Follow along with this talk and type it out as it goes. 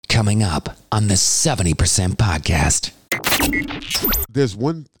coming up on the 70% Podcast. There's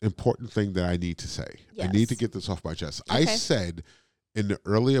one important thing that I need to say. Yes. I need to get this off my chest. Okay. I said in the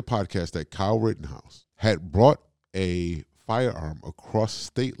earlier podcast that Kyle Rittenhouse had brought a firearm across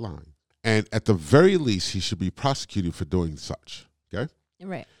state line, and at the very least, he should be prosecuted for doing such. Okay?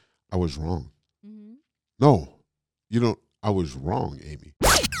 Right. I was wrong. Mm-hmm. No, I was wrong, Amy.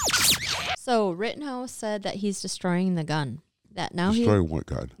 So Rittenhouse said that he's destroying the gun. That now Destroying what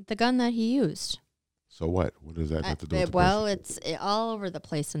gun? the gun that he used. So what? What does that have to do with the Well, person? it's all over the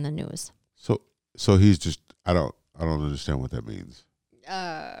place in the news. So he's just I don't understand what that means.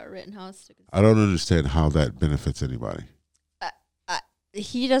 Rittenhouse. I don't understand how that benefits anybody.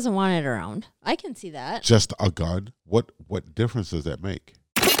 He doesn't want it around. I can see that. Just a gun? What difference does that make?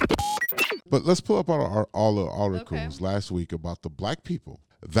 But let's pull up all the articles last week about the black people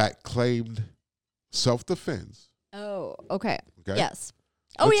that claimed self-defense. Oh, okay. Okay? Yes.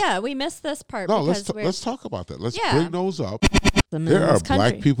 We missed this part. No, because let's talk about that. Let's Yeah. bring those up. There are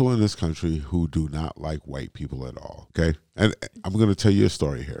black people in this country who do not like white people at all. Okay, and I'm going to tell you a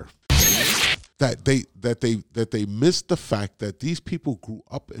story here. That they missed the fact that these people grew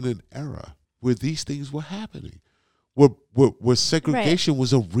up in an era where these things were happening, where segregation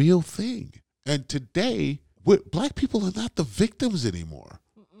was a real thing, and today black people are not the victims anymore.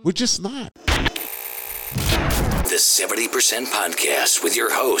 We're just not. The 70% Podcast with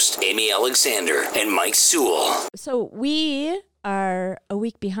your host, Amy Alexander and Mike Sewell. So we are a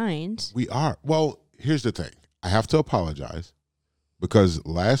week behind. We are. Well, here's the thing. I have to apologize because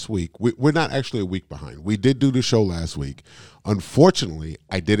last week, we're not actually a week behind. We did do the show last week. Unfortunately,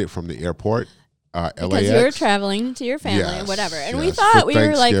 I did it from the airport, LAX. Because you were traveling to your family Yes, and whatever. And yes, we thought, for we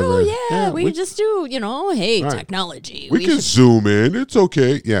were like, oh, Thanksgiving. yeah, we we just do, hey, Right. technology. We can zoom in. It's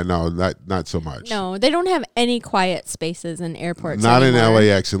okay. Yeah, no, not so much. No, they don't have any quiet spaces in airports Not anymore. in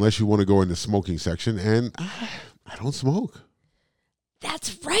LAX unless you want to go in the smoking section. And I don't smoke.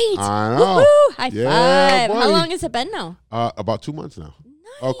 That's right. I know. Woo-hoo. High Yeah, five. How buddy. long has it been now? About 2 months now.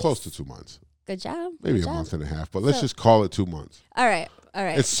 Oh, close to 2 months. Good job. Maybe Good a job. month and a half. But let's just call it 2 months. All right.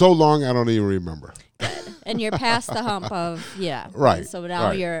 It's so long I don't even remember. And you're past the hump of, Right, So now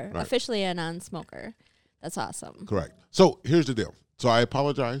right, you're right. officially a non-smoker. That's awesome. Correct. So here's the deal. So I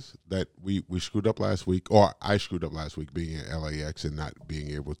apologize that we screwed up last week, or I screwed up last week being at LAX and not being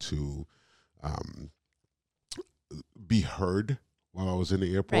able to be heard while I was in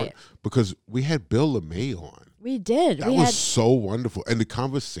the airport, Right. because we had Bill LeMay on. We did. That was so wonderful. And the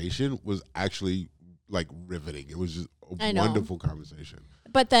conversation was actually like riveting. It was just a wonderful conversation.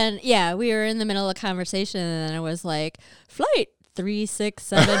 But then, we were in the middle of a conversation, and then it was like, flight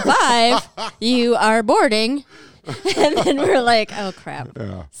 3675, you are boarding. And then we were like, oh, crap.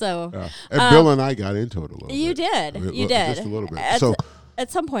 Yeah. So, And Bill and I got into it a little you bit. did. You did. Just a little bit. At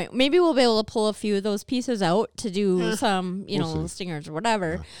some point, maybe we'll be able to pull a few of those pieces out to do some, We'll see. stingers or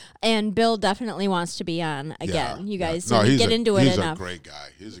whatever. Yeah. And Bill definitely wants to be on again. You guys No, didn't get into it enough. He's a great guy.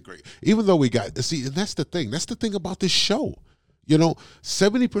 He's a great. Even though and that's the thing. That's the thing about this show.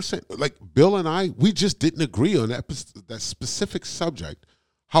 70%. Like Bill and I, we just didn't agree on that specific subject.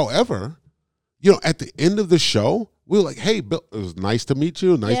 However, at the end of the show, we were like, "Hey, Bill, it was nice to meet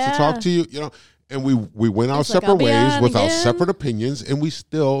you. Nice to talk to you." And we went our separate ways with our separate opinions, and we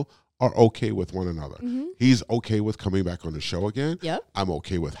still are okay with one another. Mm-hmm. He's okay with coming back on the show again. Yep. I'm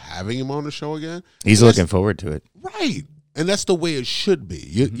okay with having him on the show again. He's looking forward to it. Right. And that's the way it should be.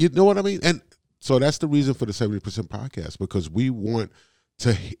 You know what I mean? And so that's the reason for the 70% Podcast, because we want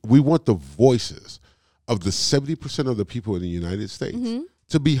the voices of the 70% of the people in the United States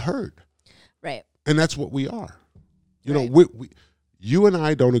to be heard. Right. And that's what we are. Right. You and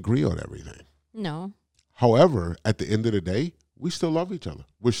I don't agree on everything. No. However, at the end of the day, we still love each other.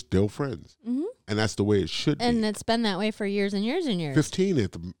 We're still friends. Mm-hmm. And that's the way it should be. And it's been that way for years and years and years. 15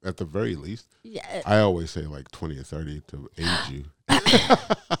 at the very least. Yeah. I always say like 20 or 30 to age you.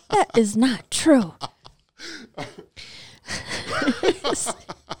 That is not true.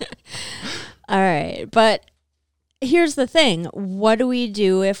 All right. But here's the thing. What do we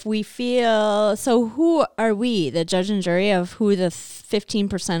do if we feel... So who are we, the judge and jury of who the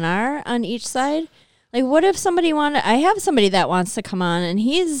 15% are on each side? Like, what if somebody I have somebody that wants to come on, and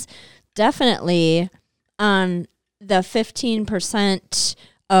he's definitely on the 15%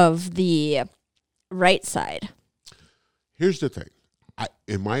 of the right side. Here's the thing.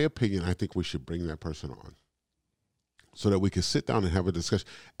 In my opinion, I think we should bring that person on so that we can sit down and have a discussion.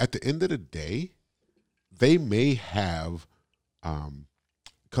 At the end of the day, they may have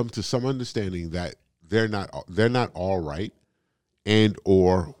come to some understanding that they're not all right, and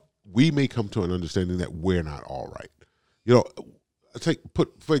or we may come to an understanding that we're not all right.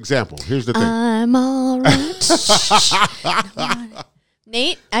 for example, here's the thing. I'm all right.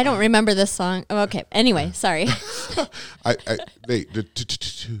 Nate, I don't remember this song. Oh, okay. Anyway, sorry. Nate,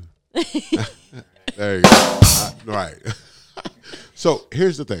 there you go. Right. So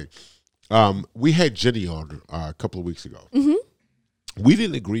here's the thing. We had Jenny on a couple of weeks ago. Mm-hmm. We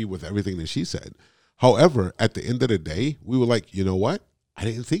didn't agree with everything that she said. However, at the end of the day, we were like, you know what? I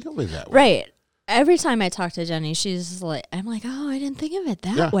didn't think of it that way. Right. Every time I talk to Jenny, she's like, I'm like, oh, I didn't think of it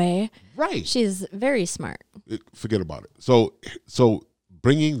that way. Right. She's very smart. Forget about it. So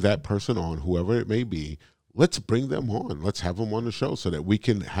bringing that person on, whoever it may be, let's bring them on. Let's have them on the show so that we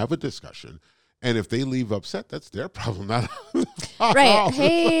can have a discussion. And if they leave upset, that's their problem, not right.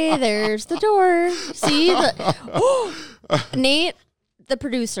 Hey, there's the door. See? Nate, the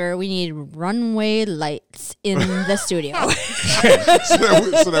producer, we need runway lights in the studio.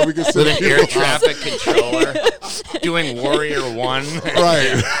 so that we can sit with an air traffic controller doing Warrior 1.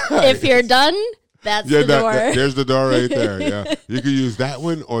 Right. If you're done, that's the door. There's the door right there. Yeah, you can use that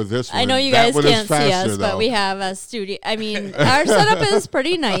one or this one. I know you guys can't see us, but we have a studio. I mean, our setup is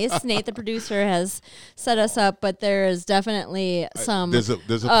pretty nice. Nate, the producer, has set us up, but there is definitely some. There's a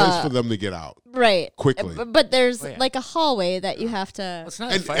place for them to get out. Right. Quickly. But there's like a hallway that you have to. Well, it's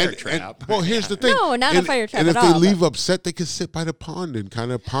not a fire trap. Well, here's the thing. No, not a fire trap at all. And if they leave upset, they can sit by the pond and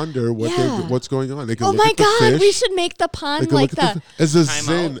kind of ponder what's going on. They can look at the God, fish. we should make the pond like that. As a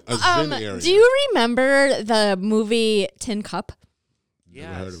zen area. Do you remember the movie Tin Cup?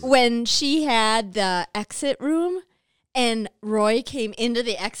 Yeah. When she had the exit room and Roy came into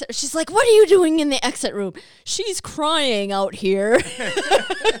the exit, she's like, "What are you doing in the exit room?" She's crying out here.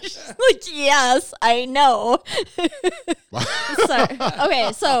 She's like, "Yes, I know." Sorry.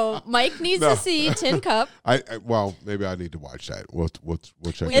 Okay, so Mike needs to see Tin Cup. Well, maybe I need to watch that. We'll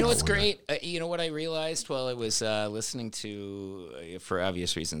check. You know what's great? You know what I realized while I was listening to, for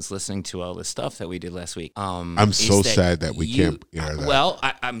obvious reasons, listening to all the stuff that we did last week. I'm so sad that we can't air that. Well,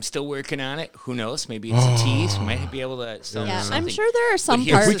 I'm still working on it. Who knows? Maybe it's a tease. We might be able to. I'm sure there are some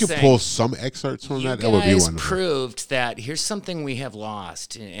parts. If we could pull some excerpts from that would be wonderful. Proved that here's something we have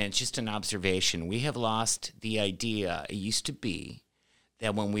lost, and it's just an observation. We have lost the idea. It used to be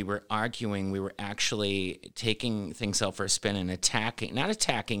that when we were arguing, we were actually taking things out for a spin and not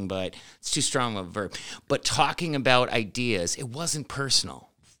attacking, but it's too strong of a verb, but talking about ideas. It wasn't personal.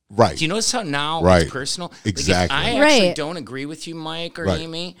 Right. Do you notice how now it's personal? Exactly. Like if I actually don't agree with you, Mike or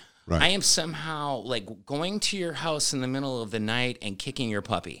Amy, I am somehow like going to your house in the middle of the night and kicking your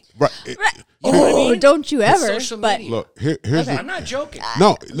puppy. Right. You know what I mean? Don't you ever. Social media. Look, here's I'm not joking.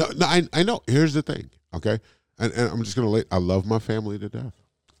 No, I know. Here's the thing, okay? And I'm just going to I love my family to death.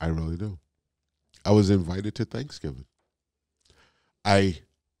 I really do. I was invited to Thanksgiving. I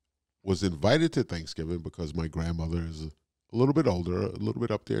was invited to Thanksgiving because my grandmother is a little bit older, a little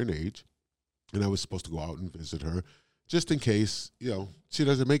bit up there in age, and I was supposed to go out and visit her just in case, she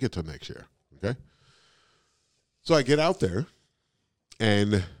doesn't make it till next year, okay? So I get out there,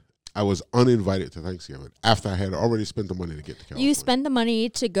 and I was uninvited to Thanksgiving after I had already spent the money to get to California. You spent the money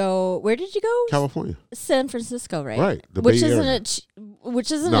to go. Where did you go? California, San Francisco, right? Right, which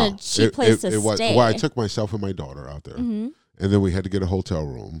isn't a cheap place to stay. Well, I took myself and my daughter out there, and then we had to get a hotel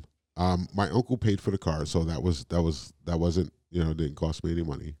room. My uncle paid for the car, so that wasn't didn't cost me any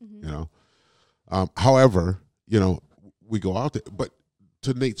money. However, we go out there, but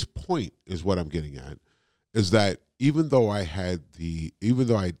to Nate's point is what I'm getting at is that even though I had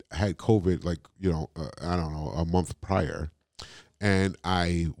COVID, like, I don't know, a month prior, and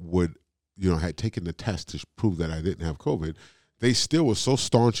I would, had taken the test to prove that I didn't have COVID, they still were so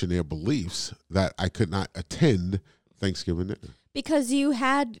staunch in their beliefs that I could not attend Thanksgiving dinner. Because you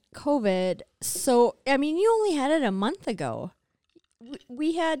had COVID. So, you only had it a month ago.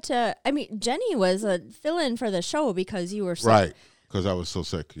 We had to, Jenny was a fill-in for the show because you were sick. Right, because I was so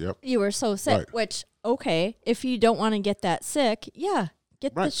sick, yep. You were so sick, right. Which, okay, if you don't want to get that sick, get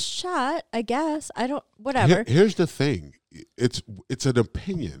the shot, I guess. Whatever. Here's the thing. It's an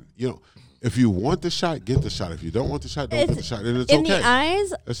opinion. If you want the shot, get the shot. If you don't want the shot, don't get the shot. And it's in okay. The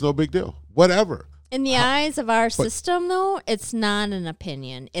eyes, it's no big deal. Whatever. In the eyes of our system, though, it's not an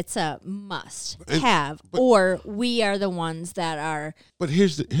opinion. It's a must-have, or we are the ones that are. But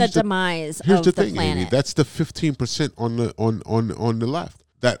here's the demise of the thing, planet. Amy, that's the 15% on the left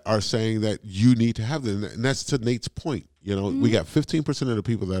that are saying that you need to have them, and that's to Nate's point. We got 15% of the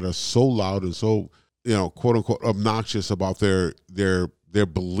people that are so loud and so quote unquote obnoxious about their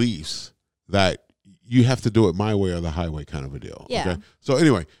beliefs that you have to do it my way or the highway kind of a deal. Yeah. Okay? So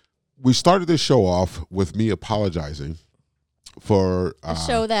anyway. We started this show off with me apologizing for a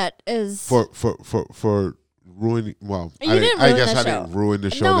show that is for ruin. Well, You I didn't I ruin guess the I show. didn't ruin the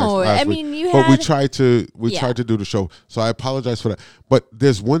show. No, last I week. mean, you But we had- tried to Yeah. tried to do the show, so I apologize for that. But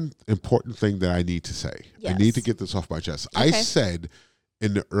there's one important thing that I need to say. I need to Yes. get this off my chest. Okay. I said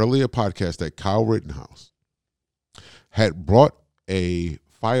in the earlier podcast that Kyle Rittenhouse had brought a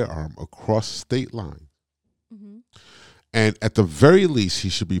firearm across state lines, Mm-hmm. and at the very least, he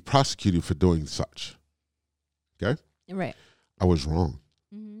should be prosecuted for doing such. Okay, Right. I was wrong.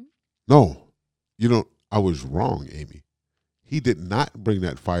 Mm-hmm. No, I was wrong, Amy. He did not bring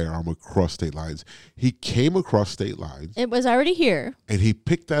that firearm across state lines. He came across state lines, It was already here. and he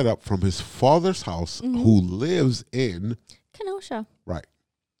picked that up from his father's house, Mhm. who lives in Kenosha. right.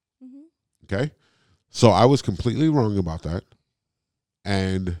 Mm-hmm. Okay, so I was completely wrong about that,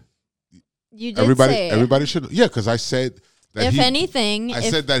 and You did everybody should because I said that if anything, I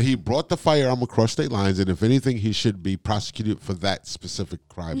said that he brought the firearm across state lines, and if anything, he should be prosecuted for that specific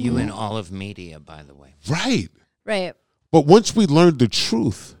crime. You and all of media, by the way. Right. right. But once we learned the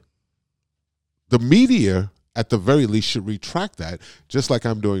truth, the media, at the very least, should retract that, just like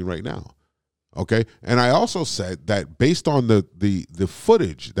I'm doing right now. Okay? And I also said that based on the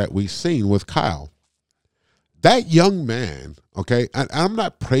footage that we've seen with Kyle, that young man, okay, and I'm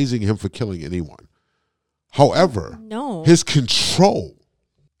not praising him for killing anyone. However, No. his control,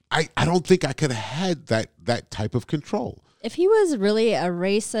 I don't think I could have had that type of control. If he was really a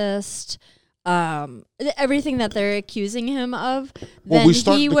racist, everything that they're accusing him of, Well, then we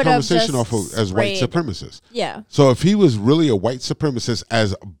started he the would have conversation just off as white sprayed- supremacists. Yeah. So if he was really a white supremacist,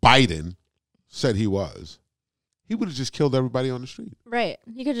 as Biden said he was, he would have just killed everybody on the street. Right.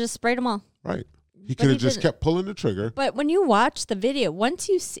 He could have just sprayed them all. Right. He But could he have just didn't. kept pulling the trigger. But when you watch the video, once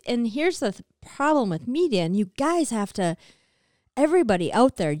you see, and here's the problem with media, and you guys have to, everybody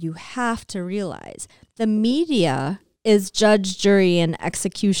out there, you have to realize the media is judge, jury, and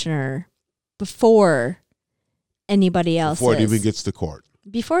executioner before anybody else Before it is. even gets to court.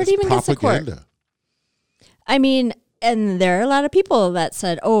 Before it It's even gets to court. propaganda. I mean, and there are a lot of people that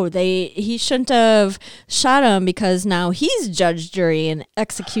said, "Oh, he shouldn't have shot him because now he's judge, jury, and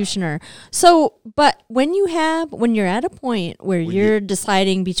executioner." So, but when you're at a point where you're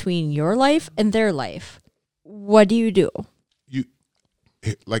deciding between your life and their life, what do? You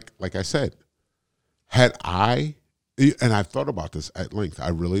like I said, had I, and I've thought about this at length. I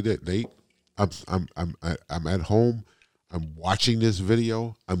really did, Nate. I'm at home. I'm watching this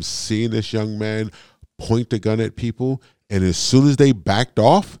video. I'm seeing this young man point the gun at people, and as soon as they backed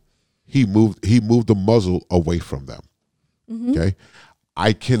off, he moved the muzzle away from them. Mm-hmm. Okay,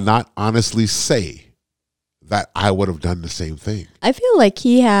 I cannot honestly say that I would have done the same thing. I feel like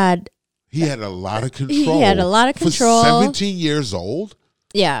he had a lot of control. He had a lot of control. For 17 years old,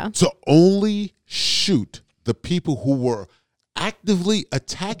 yeah. to only shoot the people who were actively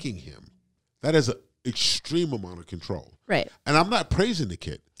attacking him. That is an extreme amount of control. Right. And I'm not praising the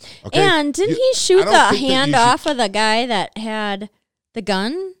kid. Okay? And didn't he shoot I don't the think that hand you should- off of the guy that had the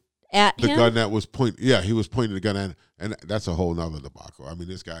gun at The him? gun that was pointing, he was pointing the gun at, and that's a whole nother debacle. I mean,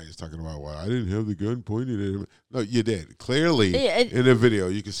 this guy is talking about, well, I didn't have the gun pointed at him. No, you did. Clearly, in the video,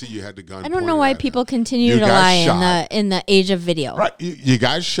 you can see you had the gun. I don't know why people continue You to got lie shot. in the age of video. Right, you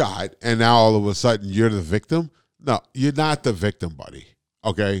got shot, and now all of a sudden you're the victim. No, you're not the victim, buddy.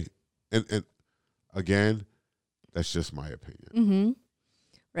 Okay, and again, that's just my opinion. Mm-hmm.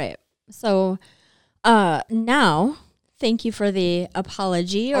 Right. So, now, thank you for the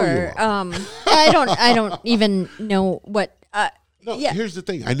apology. Or I don't even know what. No, yeah. here's the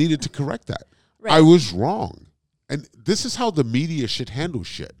thing. I needed to correct that. Right. I was wrong. And this is how the media should handle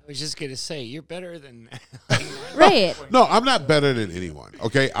shit. I was just going to say, you're better than Right. No, I'm not better than anyone.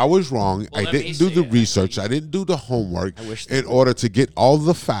 Okay, I was wrong. Well, I let me didn't do say the it. research. I didn't do the homework I wish in order to get all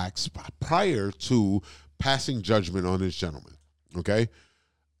the facts prior to passing judgment on this gentleman. Okay,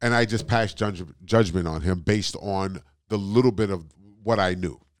 and I just passed judgment on him based on the little bit of what I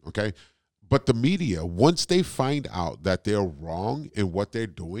knew. Okay, but the media, once they find out that they're wrong in what they're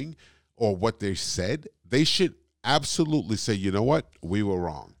doing or what they said, they should absolutely say, you know what, we were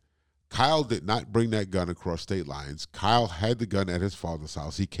wrong. Kyle did not bring that gun across state lines. Kyle had the gun at his father's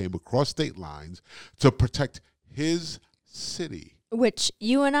house. He came across state lines to protect his city. Which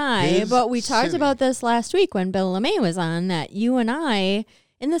you and I, His but we talked city. about this last week when Bill LeMay was on, that you and I,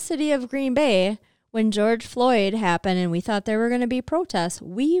 in the city of Green Bay, when George Floyd happened and we thought there were going to be protests,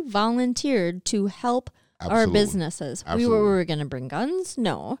 we volunteered to help our Absolutely. businesses. Absolutely. We were going to bring guns?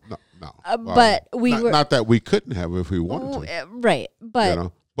 No. No. But we not, were... not that we couldn't have if we wanted to. Right.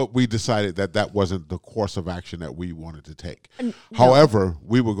 But... But we decided that wasn't the course of action that we wanted to take. No. However,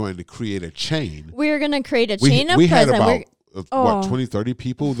 we were going to create a chain. we were going to create a chain of we had presence. about 20, 30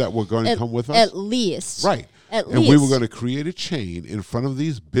 people that were going to come with us. At least. Right. At and least. we were going to create a chain in front of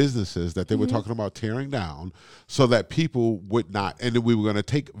these businesses that they were talking about tearing down so that people would not, and then we were going to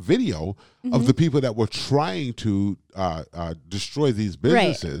take video of the people that were trying to destroy these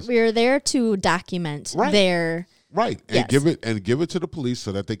businesses. Right. We were there to document their... Right, yes. and give it to the police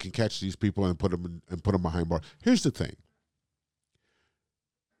so that they can catch these people and put them behind bars. Here's the thing: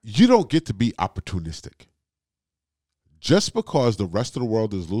 you don't get to be opportunistic. Just because the rest of the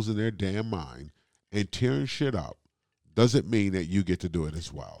world is losing their damn mind and tearing shit up, doesn't mean that you get to do it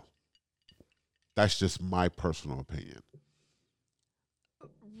as well. That's just my personal opinion.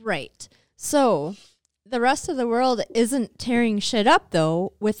 Right. So the rest of the world isn't tearing shit up,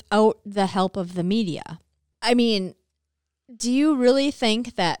 though, without the help of the media. I mean, do you really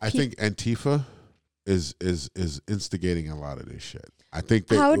think that... I think Antifa is instigating a lot of this shit. I think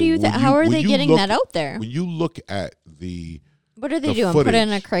that... How are they getting that out there? When you look at the... What are they doing? Put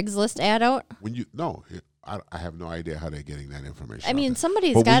in a Craigslist ad out? I have no idea how they're getting that information. I mean,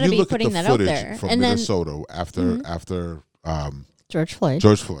 somebody's got to be putting that out there. From Minnesota after George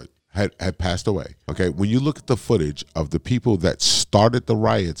Floyd had passed away. Okay, when you look at the footage of the people that started the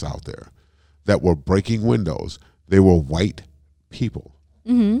riots out there, that were breaking windows, they were white people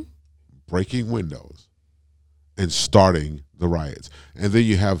breaking windows and starting the riots. And then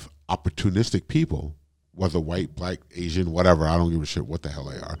you have opportunistic people, whether white, black, Asian, whatever, I don't give a shit what the hell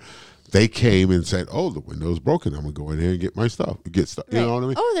they are. They came and said, "Oh, the window's broken. I'm gonna go in here and get my stuff. Get stuff." Right. You know what I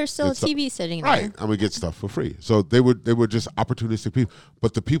mean? Oh, there's still a TV sitting there. Right. I'm gonna get stuff for free. So they were just opportunistic people.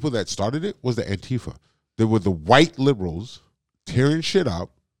 But the people that started it was the Antifa. They were the white liberals tearing shit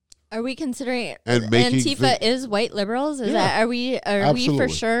up. Are we considering and Antifa is white liberals? Are we absolutely. for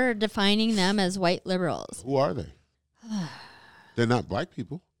sure defining them as white liberals? Who are they? They're not black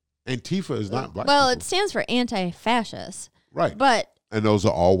people. Antifa is not black people. Well, it stands for anti-fascist. Right. And those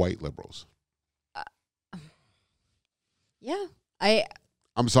are all white liberals. Yeah.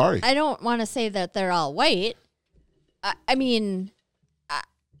 I'm sorry. I don't want to say that they're all white. I mean,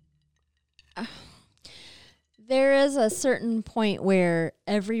 there is a certain point where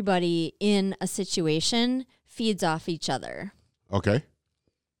everybody in a situation feeds off each other. Okay.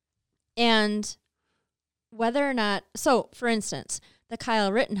 And whether or not, so for instance, the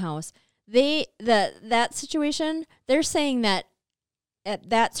Kyle Rittenhouse, that situation, they're saying that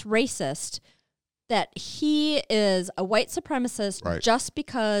that's racist, that he is a white supremacist just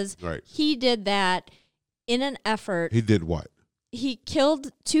because he did that in an effort. He did what? He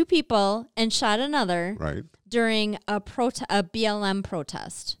killed 2 people and shot another during a BLM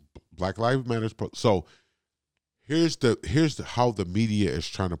protest. Black Lives Matter. So here's how the media is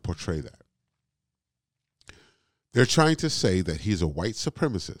trying to portray that. They're trying to say that he's a white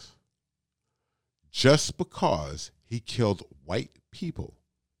supremacist just because he killed white people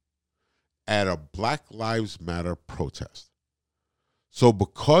at a Black Lives Matter protest. So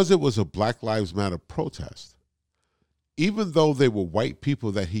because it was a Black Lives Matter protest, even though they were white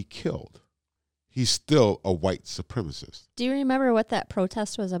people that he killed, he's still a white supremacist. Do you remember what that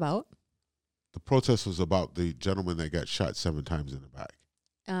protest was about? The protest was about the gentleman that got shot 7 times in the back.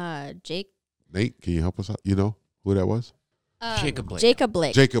 Jake? Nate, can you help us out? You know who that was? Jacob Blake. Jacob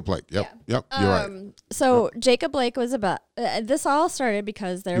Blake. Yep, you're right. So Jacob Blake was about, this all started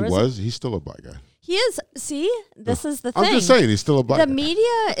because he's still a black guy. He is, see, this is the thing. I'm just saying, he's still a black guy. The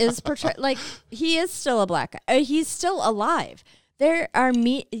media is portraying, like, he is still a black guy. He's still alive. There are,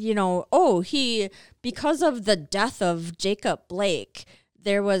 because of the death of Jacob Blake,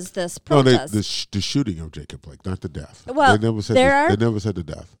 there was this protest. No, the shooting of Jacob Blake, not the death. Well, they never said the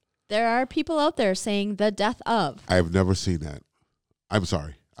death. There are people out there saying the death of. I have never seen that. I'm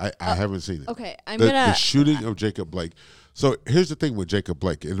sorry. I haven't seen it. Okay, the shooting of Jacob Blake. So here's the thing with Jacob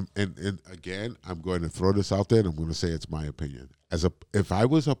Blake, and again, I'm going to throw this out there, and I'm going to say it's my opinion. If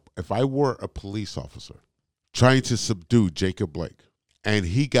I were a police officer trying to subdue Jacob Blake, and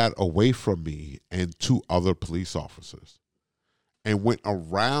he got away from me and 2 other police officers, and went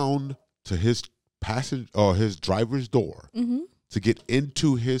around to his his driver's door to get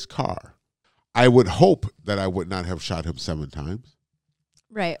into his car, I would hope that I would not have shot him 7 times.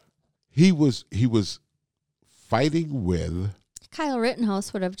 Right. He was fighting with... Kyle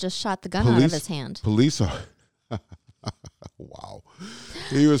Rittenhouse would have just shot the gun out of his hand. Wow.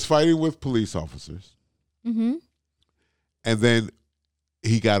 He was fighting with police officers. Mm-hmm. And then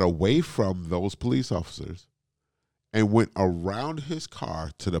he got away from those police officers and went around his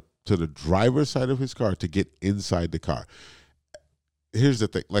car to the driver's side of his car to get inside the car. Here's the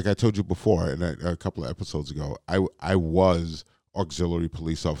thing. Like I told you before, and a couple of episodes ago, I was auxiliary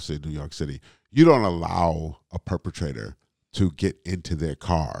police officer in New York City. You don't allow a perpetrator to get into their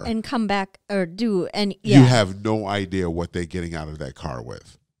car and come back or do and you have no idea what they're getting out of that car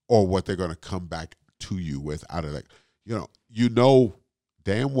with, or what they're going to come back to you with out of that. You know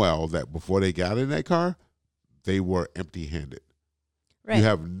damn well that before they got in that car, they were empty-handed. Right. You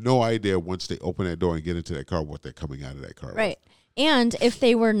have no idea once they open that door and get into that car what they're coming out of that car right. with. And if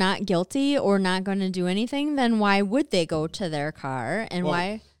they were not guilty or not going to do anything, then why would they go to their car? And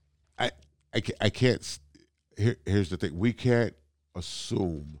why? I can't. Here's the thing: we can't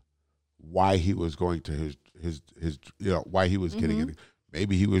assume why he was going to his why he was getting in.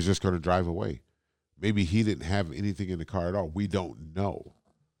 Maybe he was just going to drive away. Maybe he didn't have anything in the car at all. We don't know.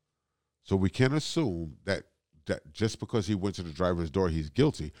 So we can't assume that just because he went to the driver's door, he's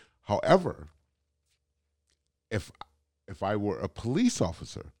guilty. However, if I were a police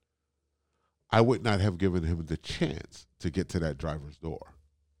officer, I would not have given him the chance to get to that driver's door.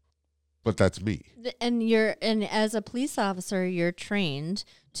 But that's me. And as a police officer, you're trained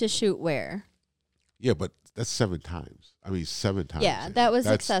to shoot where? Yeah, but that's 7 times. I mean, 7 times. Yeah, that was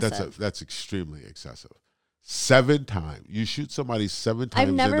excessive. That's extremely excessive. 7 times. You shoot somebody 7 times.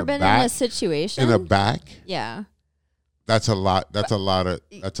 I've never been in a situation. In the back? Yeah. That's a lot. That's a lot.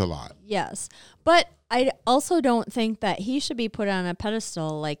 Yes. But I also don't think that he should be put on a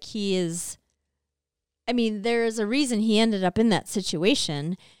pedestal like he is. I mean, there is a reason he ended up in that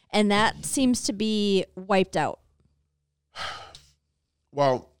situation, and that seems to be wiped out.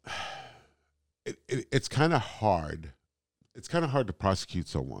 Well, it's kind of hard. It's kind of hard to prosecute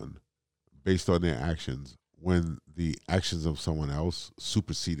someone based on their actions when the actions of someone else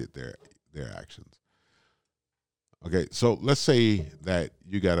superseded their actions. Okay, so let's say that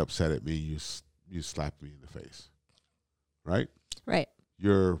you got upset at me, you slapped me in the face, right? Right.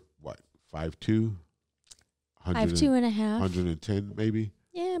 You're what, 5'2"? 5'2" and a half. 110 maybe?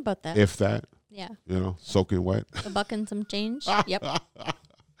 Yeah, about that. If that. Yeah. Soaking wet. A buck and some change. Yep.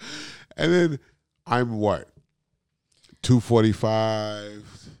 And then I'm what?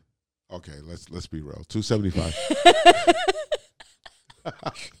 245. Okay, let's be real. 275.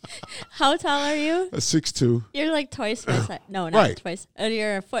 How tall are you? 6'2". You're like twice my size. No, not right. twice.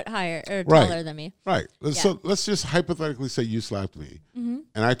 You're a foot higher or taller than me. Right. Yeah. So let's just hypothetically say you slapped me, and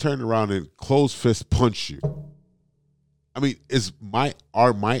I turned around and closed fist punched you. I mean,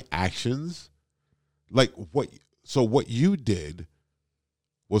 are my actions like what? So what you did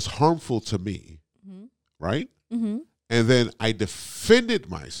was harmful to me, right? Mm-hmm. And then I defended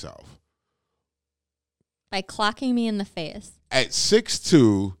myself by clocking me in the face. At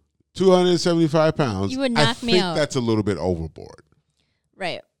 6'2", 275 pounds, you would knock me out. I think that's a little bit overboard.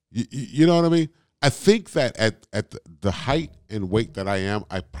 Right. You know what I mean? I think that at the height and weight that I am,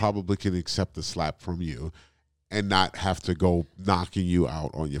 I probably can accept the slap from you and not have to go knocking you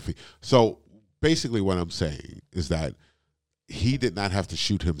out on your feet. So basically what I'm saying is that he did not have to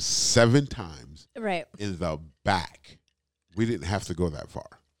shoot him 7 times in the back. We didn't have to go that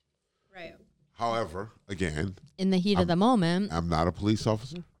far. Right. However, again, in the heat of the moment, I'm not a police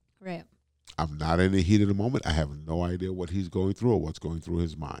officer. Right. I'm not in the heat of the moment. I have no idea what he's going through or what's going through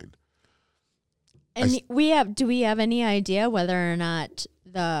his mind. And do we have any idea whether or not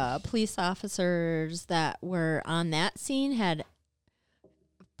the police officers that were on that scene had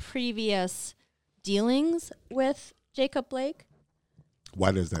previous dealings with Jacob Blake?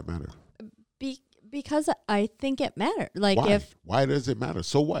 Why does that matter? Because I think it matters. Like why does it matter?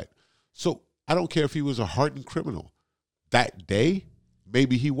 So what? So I don't care if he was a hardened criminal. That day,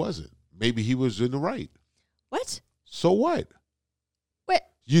 maybe he wasn't. Maybe he was in the right. What? So what? What?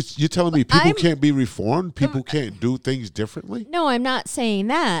 You're telling me people can't be reformed? People can't do things differently? No, I'm not saying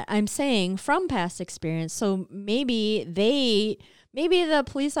that. I'm saying from past experience. So maybe the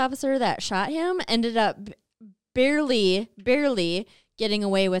police officer that shot him ended up barely getting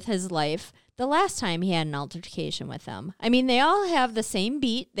away with his life the last time he had an altercation with them. I mean, they all have the same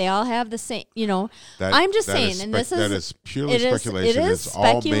beat. They all have the same, I'm just saying, that is purely speculation. It's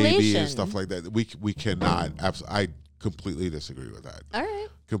all maybe and stuff like that. We cannot. I completely disagree with that. All right.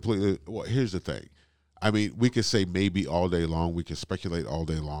 Completely. Well, here's the thing. I mean, we could say maybe all day long. We could speculate all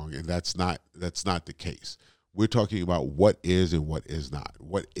day long, and that's not the case. We're talking about what is and what is not.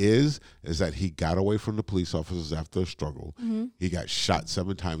 What is that he got away from the police officers after a struggle. Mm-hmm. He got shot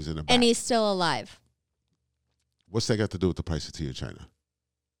 7 times in the back. And he's still alive. What's that got to do with the price of tea in China?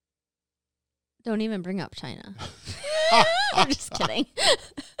 Don't even bring up China. I'm just kidding.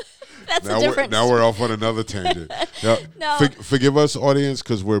 That's a different Now we're off on another tangent. No. Forgive us, audience,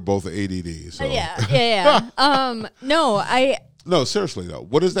 because we're both ADD. So. Yeah. No, seriously, though.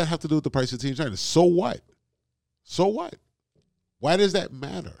 What does that have to do with the price of tea in China? So what? So what? Why does that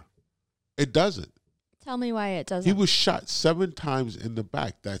matter? It doesn't. Tell me why it doesn't. He was shot 7 times in the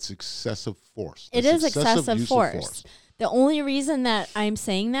back. That's excessive force. It is excessive force. The only reason that I'm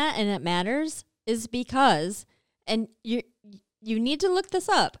saying that and it matters is because, and you need to look this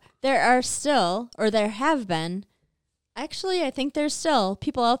up. There are still, or there have been, actually, I think there's still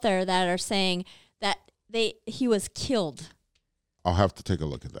people out there that are saying that he was killed. I'll have to take a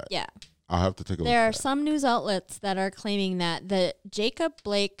look at that. Yeah. I'll have to take a look at that. There are some news outlets that are claiming that the Jacob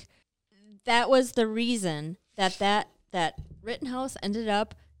Blake, that was the reason that Rittenhouse ended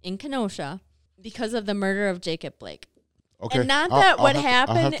up in Kenosha because of the murder of Jacob Blake. Okay. And not that what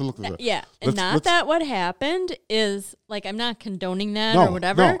happened. I'll have to look at that. Yeah. And not that what happened is, like, I'm not condoning that or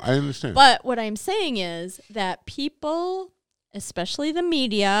whatever. No, I understand. But what I'm saying is that people, especially the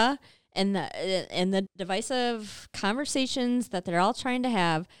media and the divisive conversations that they're all trying to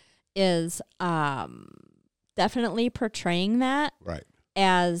have, is definitely portraying that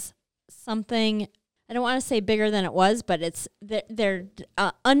as something, I don't want to say bigger than it was, but they're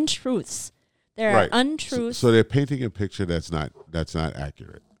untruths. There are untruths. So they're painting a picture that's not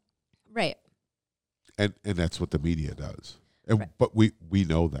accurate. Right. And that's what the media does. And but we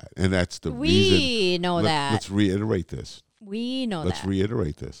know that. And that's the reason. We know that. Let's reiterate this. We know that. Let's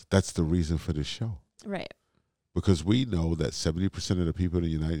reiterate this. That's the reason for this show. Right. Because we know that 70% of the people in the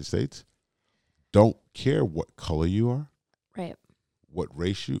United States don't care what color you are. Right. What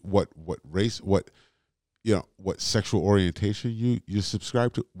race what sexual orientation you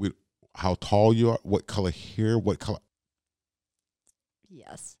subscribe to, how tall you are, what color hair, what color.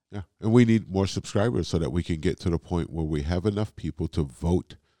 Yes. Yeah. And we need more subscribers so that we can get to the point where we have enough people to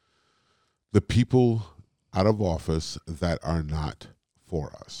vote the people out of office that are not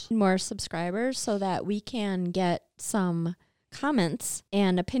for us. More subscribers so that we can get some comments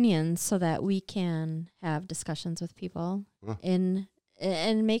and opinions so that we can have discussions with people and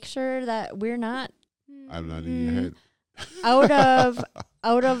make sure that we're not I'm not in your head.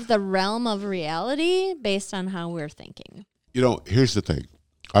 out of the realm of reality based on how we're thinking. Here's the thing.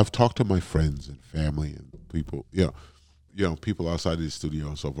 I've talked to my friends and family and people, people outside of the studio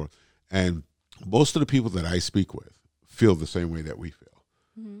and so forth. And most of the people that I speak with feel the same way that we feel.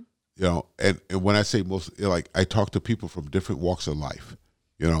 Mm-hmm. And when I say most, like, I talk to people from different walks of life,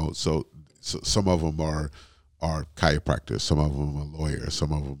 so some of them are chiropractors, some of them are lawyers,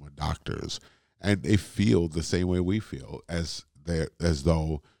 some of them are doctors, and they feel the same way we feel, as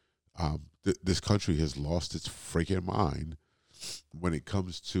though this country has lost its freaking mind when it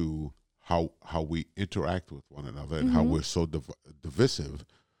comes to how we interact with one another and how we're so divisive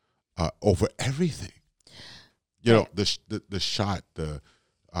over everything. The shot, the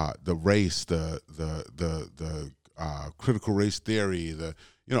race, the critical race theory,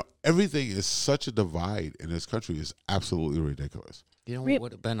 everything is such a divide in this country is absolutely ridiculous. What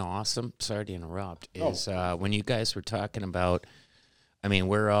would have been awesome, sorry to interrupt, is when you guys were talking about, I mean,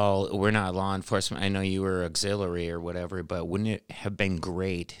 we're not law enforcement. I know you were auxiliary or whatever, but wouldn't it have been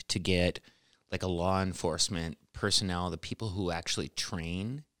great to get like a law enforcement personnel, the people who actually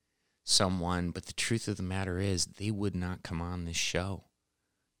train someone? But the truth of the matter is they would not come on this show.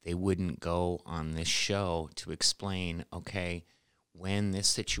 They wouldn't go on this show to explain, okay, when this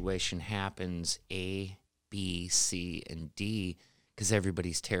situation happens, A, B, C, and D, because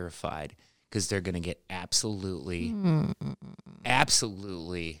everybody's terrified, because they're going to get absolutely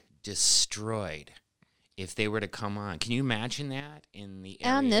destroyed if they were to come on. Can you imagine that in the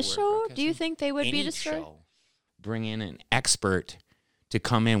area on this show? Do you is? think they would Any be destroyed? show, bring in an expert to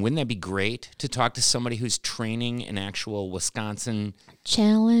come in. Wouldn't that be great to talk to somebody who's training an actual Wisconsin?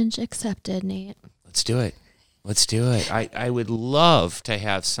 Challenge accepted, Nate. Let's do it. I would love to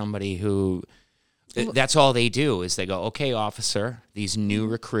have somebody who, that's all they do is they go, okay, officer, these new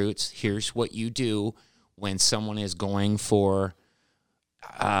recruits, here's what you do when someone is going for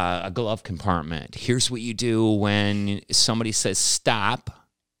a glove compartment. Here's what you do when somebody says stop,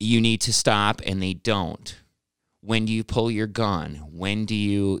 you need to stop, and they don't. When do you pull your gun? When do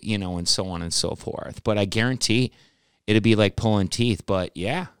you, and so on and so forth. But I guarantee it'd be like pulling teeth. But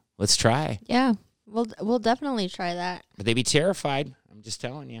yeah, let's try. Yeah, we'll definitely try that. But they'd be terrified. I'm just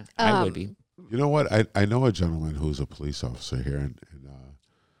telling you. I would be. You know what? I know a gentleman who's a police officer here, and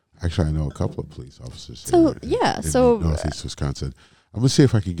actually I know a couple of police officers here in Northeast Wisconsin. I'm going to see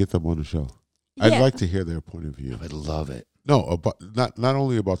if I can get them on the show. Yeah. I'd like to hear their point of view. I'd love it. No, about not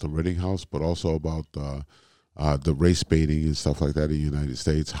only about the Rittenhouse, but also about the race baiting and stuff like that in the United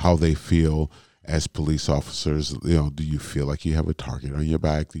States, how they feel as police officers. Do you feel like you have a target on your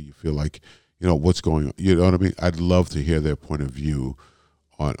back? Do you feel like, what's going on? You know what I mean? I'd love to hear their point of view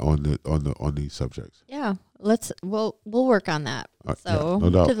on these subjects. Yeah, we'll work on that. No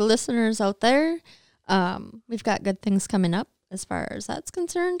doubt. To the listeners out there, we've got good things coming up as far as that's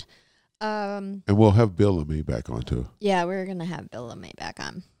concerned. And we'll have Bill and me back on too. Yeah, we're going to have Bill and May back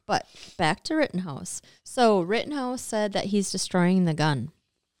on. But back to Rittenhouse. So Rittenhouse said that he's destroying the gun.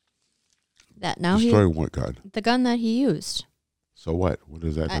 That now destroying what gun? The gun that he used. So what? What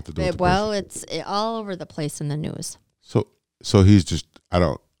does that have to do with the Well, it's all over the place in the news. So he's just I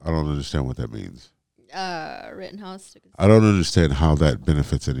don't understand what that means. Rittenhouse. I don't understand how that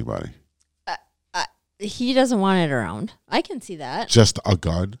benefits anybody. He doesn't want it around. I can see that. Just a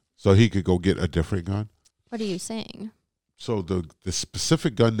gun? So he could go get a different gun? What are you saying? So the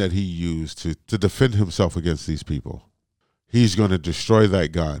specific gun that he used to defend himself against these people, he's going to destroy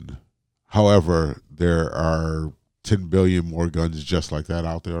that gun. However, there are 10 billion more guns just like that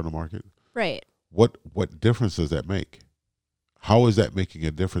out there on the market. Right. What difference does that make? How is that making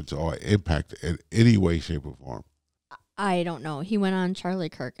a difference or impact in any way, shape, or form? I don't know. He went on Charlie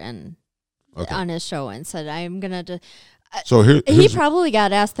Kirk and on his show and said, "I'm gonna." So he probably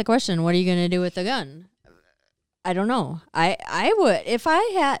got asked the question, "What are you gonna do with the gun?" I don't know. I would if I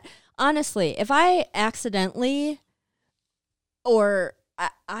had honestly if I accidentally or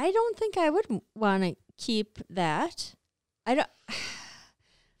I don't think I would want to keep that. I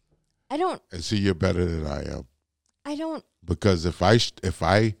don't. And see, you're better than I am. I don't. Because if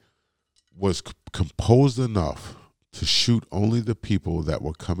I was composed enough to shoot only the people that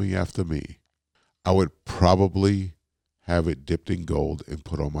were coming after me, I would probably have it dipped in gold and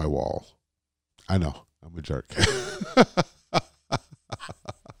put on my wall. I know, I'm a jerk.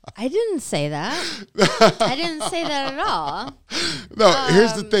 I didn't say that. I didn't say that at all. No,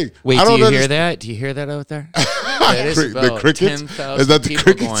 here's the thing. Wait, do you hear that? Do you hear that out there? That is the crickets? 10,000 Is that the people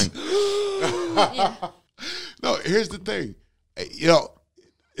crickets? going. Yeah. No, here's the thing.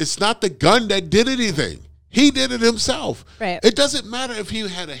 It's not the gun that did anything. He did it himself. Right. It doesn't matter if he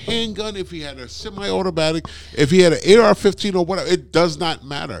had a handgun, if he had a semi-automatic, if he had an AR-15 or whatever. It does not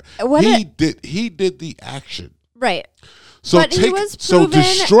matter. He did the action. Right. So but he was proven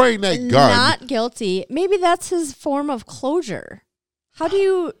destroying that gun, not guilty. Maybe that's his form of closure. How do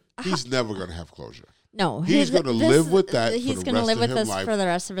you? He's never going to have closure. No, he's going to live with that. He's going to live with this for the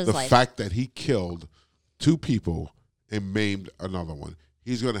rest of his life. The fact that he killed 2 people and maimed another one.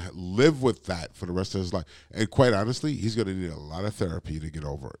 He's going to live with that for the rest of his life. And quite honestly, he's going to need a lot of therapy to get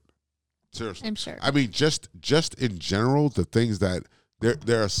over it. Seriously. I'm sure. I mean, just in general, the things that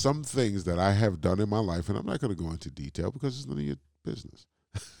there are some things that I have done in my life, and I'm not going to go into detail because it's none of your business.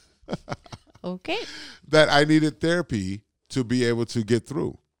 Okay. That I needed therapy to be able to get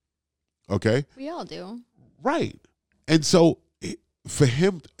through. Okay? We all do. Right. And so for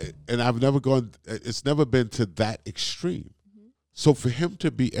him, and it's never been to that extreme. So for him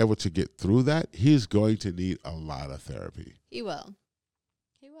to be able to get through that, he's going to need a lot of therapy. He will.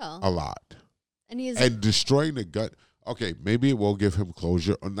 A lot. And destroying the gut. Okay, maybe it will give him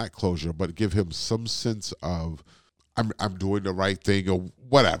closure, or not closure, but give him some sense of I'm doing the right thing or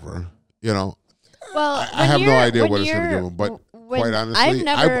whatever. Well, I have no idea what it's going to give him, but quite honestly,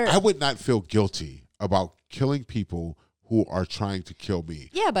 I would not feel guilty about killing people who are trying to kill me.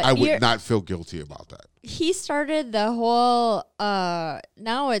 Yeah, but I would not feel guilty about that. He started the whole,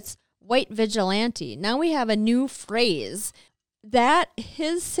 now it's white vigilante. Now we have a new phrase that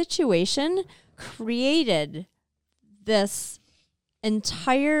his situation created this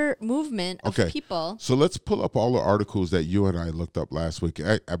entire movement of people. So let's pull up all the articles that you and I looked up last week.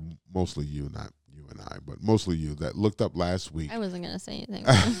 Mostly you, not you and I, but mostly you that looked up last week. I wasn't going to say anything.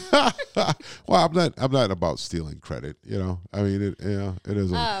 Well, I'm not about stealing credit. I mean, it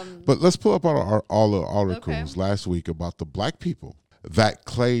isn't. But let's pull up all the articles last week about the black people that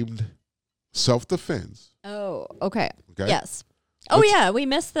claimed self-defense. Oh, okay. Yes. We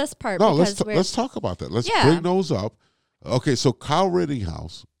missed this part. No, let's talk about that. Let's bring those up. Okay, so Kyle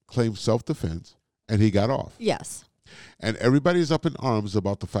Rittenhouse claimed self-defense, and he got off. Yes. And everybody's up in arms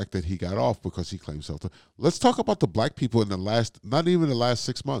about the fact that he got off because he claimed self-defense. Let's talk about the black people in not even the last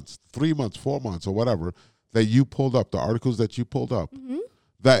 6 months, 3 months, 4 months, or whatever, that you pulled up, the articles that you pulled up,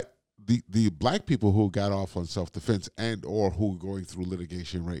 that the black people who got off on self-defense and or who are going through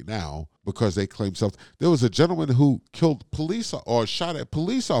litigation right now because they claim there was a gentleman who killed shot at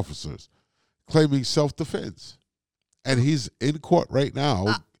police officers claiming self-defense. And he's in court right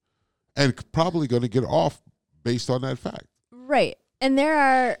now and probably going to get off based on that fact. Right. And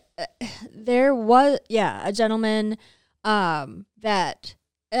there was a gentleman that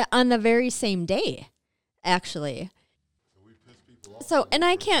on the very same day, actually. So, and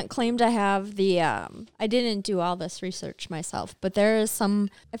I can't claim to have I didn't do all this research myself, but I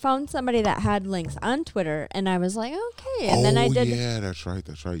found somebody that had links on Twitter, and I was like, okay. And then I did. Yeah, that's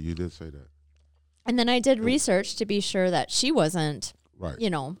right. You did say that. And then I did research to be sure that she wasn't, right.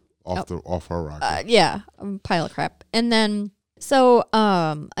 Off her rocker. pile of crap. And then, so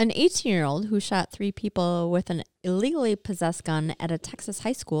an 18-year-old who shot 3 people with an illegally possessed gun at a Texas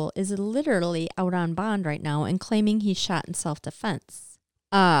high school is literally out on bond right now and claiming he shot in self-defense.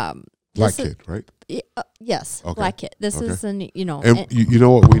 Black kid, right? Yes, okay. Black kid. This is And you know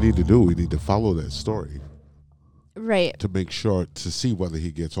what we need to do? We need to follow that story. Right. To make sure, to see whether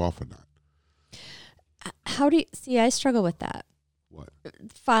he gets off or not. How do you, see, I struggle with that. What?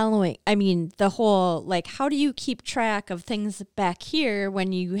 Following, I mean, the whole, like, how do you keep track of things back here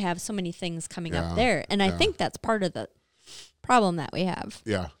when you have so many things coming up there? And I think that's part of the problem that we have.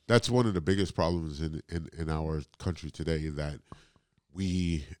 Yeah, that's one of the biggest problems in our country today, that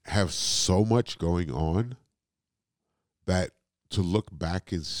we have so much going on that to look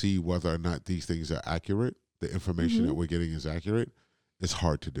back and see whether or not these things are accurate, the information that we're getting is accurate, is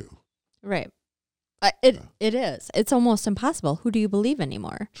hard to do. Right. It is. It's almost impossible. Who do you believe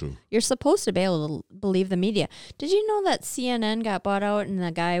anymore? True. You're supposed to be able to believe the media. Did you know that CNN got bought out and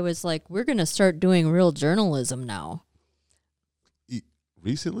the guy was like, we're going to start doing real journalism now?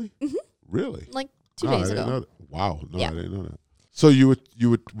 Recently? Mm-hmm. Really? Like 2 days ago. Know that. Wow. No, I didn't know that. So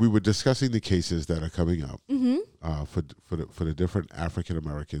we were discussing the cases that are coming up for the different African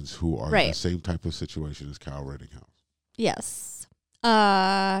Americans who are in the same type of situation as Kyle Rittenhouse. Yes.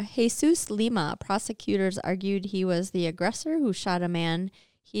 Jesus Lima, prosecutors argued he was the aggressor who shot a man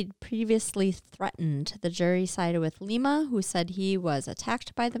he'd previously threatened. The jury sided with Lima, who said he was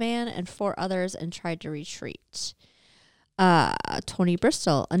attacked by the man and 4 others and tried to retreat. Tony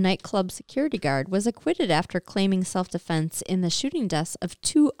Bristol, a nightclub security guard, was acquitted after claiming self-defense in the shooting deaths of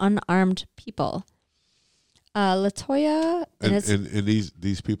 2 unarmed people. Latoya... And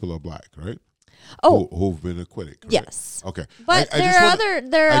these people are black, right? Oh. Who've been acquitted, correct? Yes. Okay. But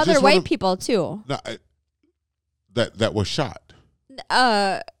there are other white people, too. No, that were shot.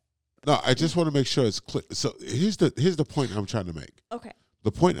 No, I just want to make sure it's clear. So here's the point I'm trying to make. Okay.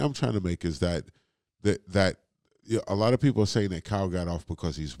 The point I'm trying to make is that a lot of people are saying that Kyle got off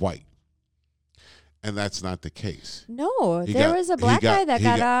because he's white, and that's not the case. No, there was a black guy that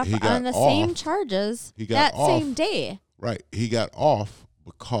got off on the same charges that same day. Right, he got off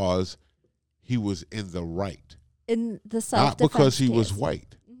because he was in the right, in the self-defense, not because he case. was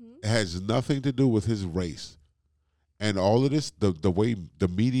white. It has nothing to do with his race, and all of this, the way the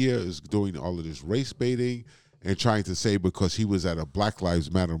media is doing all of this race baiting and trying to say because he was at a Black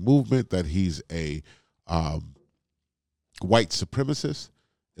Lives Matter movement that he's a white supremacist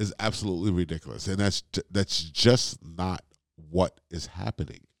is absolutely ridiculous, and that's just not what is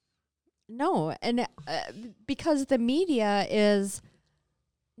happening. No, and because the media is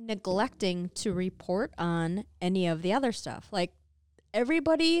neglecting to report on any of the other stuff. Like,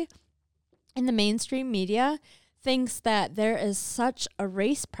 everybody in the mainstream media thinks that there is such a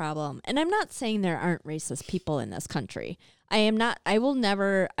race problem, and I'm not saying there aren't racist people in this country. I will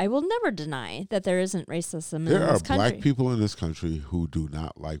never deny that there isn't racism in this country. There are black people in this country who do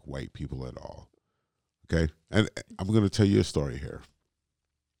not like white people at all. Okay? And I'm going to tell you a story here.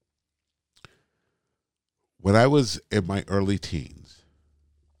 When I was in my early teens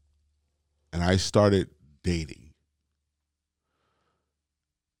and I started dating,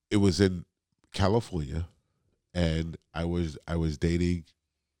 it was in California, and I was dating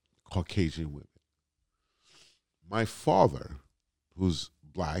Caucasian women. My father, who's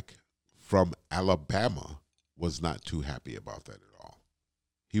black, from Alabama, was not too happy about that at all.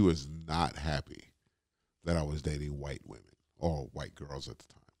 He was not happy that I was dating white women or white girls at the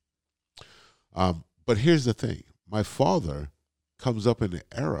time. But here's the thing. My father comes up in an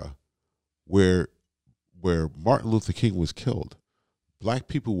era where Martin Luther King was killed. Black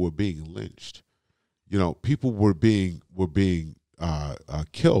people were being lynched. You know, people were being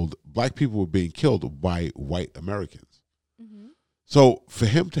killed. Black people were being killed by white Americans. Mm-hmm. So for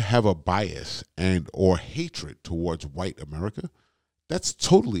him to have a bias and or hatred towards white America, that's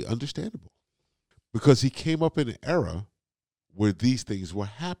totally understandable, because he came up in an era where these things were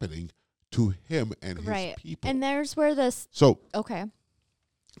happening to him and his people. And there's where this. So okay,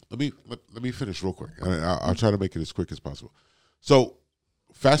 let me finish real quick, and I'll try to make it as quick as possible. So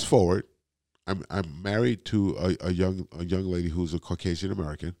fast forward. I'm married to a young lady who's a Caucasian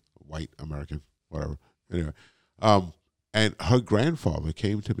American, white American, whatever. Anyway, and her grandfather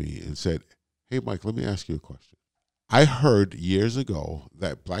came to me and said, "Hey, Mike, let me ask you a question. I heard years ago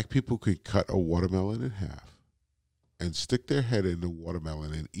that black people could cut a watermelon in half and stick their head in the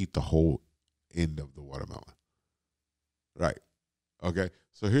watermelon and eat the whole end of the watermelon." Right. Okay.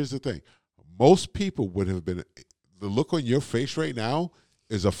 So here's the thing. Most people would have been, the look on your face right now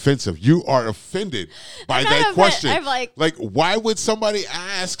is offensive. You are offended by that question. I'm like, why would somebody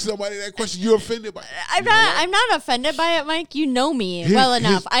ask somebody that question? You're offended by it. I'm not offended by it, Mike. You know me well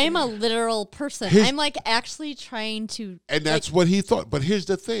enough. I am a literal person. I'm like actually trying to. And that's what he thought. But here's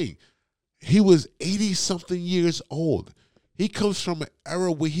the thing. He was 80-something years old. He comes from an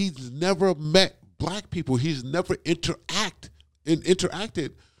era where he's never met black people. He's never interacted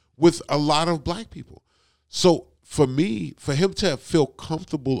with a lot of black people. So for him to feel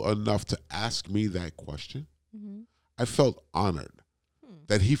comfortable enough to ask me that question, I felt honored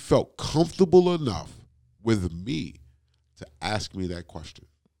that he felt comfortable enough with me to ask me that question.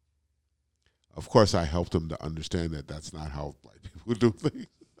 Of course, I helped him to understand that that's not how black people do things.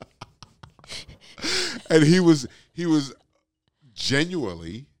 And he was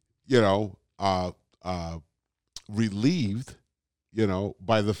genuinely, relieved,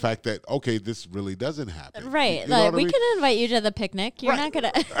 by the fact that, okay, this really doesn't happen. Right. Like, we can invite you to the picnic. You're not going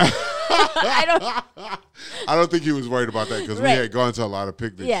to. I don't think he was worried about that because we had gone to a lot of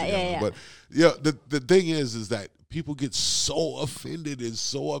picnics. Yeah. But the thing is that people get so offended and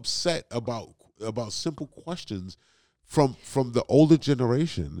so upset about simple questions from the older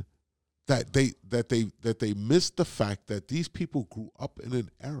generation that they miss the fact that these people grew up in an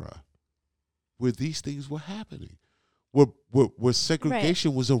era where these things were happening, where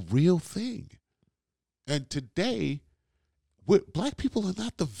segregation was a real thing. And today, black people are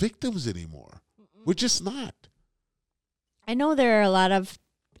not the victims anymore. We're just not. I know there are a lot of,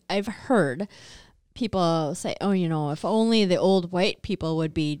 I've heard people say, oh, if only the old white people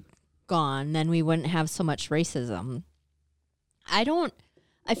would be gone, then we wouldn't have so much racism.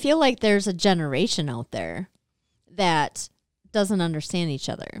 I feel like there's a generation out there that doesn't understand each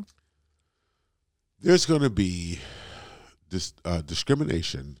other. There's going to be this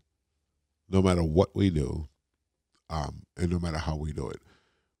discrimination no matter what we do, and no matter how we do it.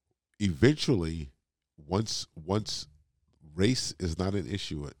 Eventually, once race is not an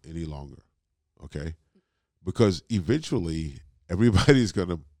issue any longer, okay? Because eventually everybody's going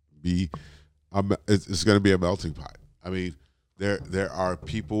to be it's going to be a melting pot. I mean, there are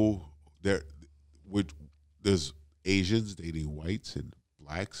people there there's Asians dating whites and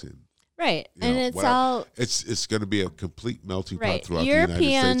blacks and right, and it's whatever. It's going to be a complete melting pot throughout European,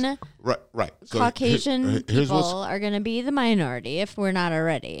 the United States. Right. So Caucasian people are going to be the minority if we're not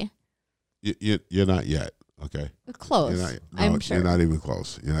already. You're not yet, okay? Close. I'm sure. You're not even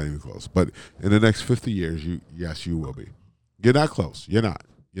close. But in the next 50 years, you will be. You're not close. You're not.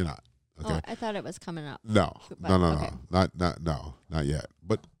 Okay. Oh, I thought it was coming up. No, okay. Not yet.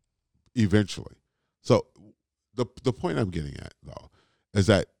 But eventually. So the point I'm getting at though is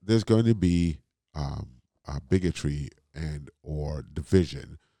that there's going to be bigotry and or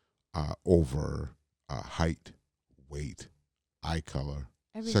division over height, weight, eye color,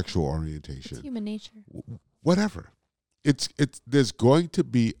 everything. Sexual orientation, it's human nature, whatever. It's there's going to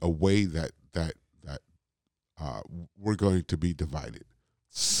be a way that we're going to be divided.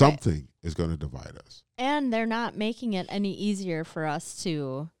 Something is going to divide us. And they're not making it any easier for us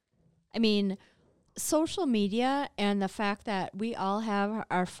to, I mean, social media and the fact that we all have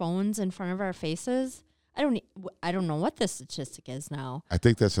our phones in front of our faces. I don't know what the statistic is now. I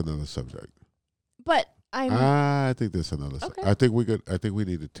think that's another subject. But I think that's another subject. I think we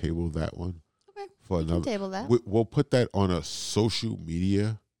need to table that one. Okay. For another. Can table that. We'll put that on a social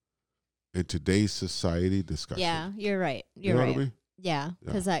media in today's society discussion. Yeah, you're right. You're right. What I mean? Yeah,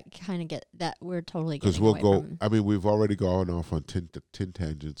 because that kind of we're totally getting away from. I mean, we've already gone off on 10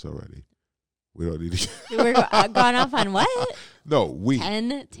 tangents already. We don't need to. We're gone off on what? No,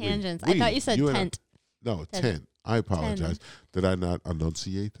 10 tangents. I thought you said tent. No, 10. I apologize. 10. Did I not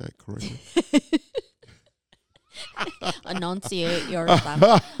enunciate that correctly? Enunciate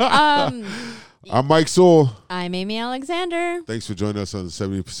yourself. I'm Mike Sewell. I'm Amy Alexander. Thanks for joining us on the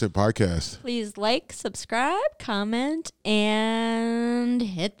 70% podcast. Please like, subscribe, comment, and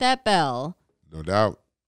hit that bell. No doubt.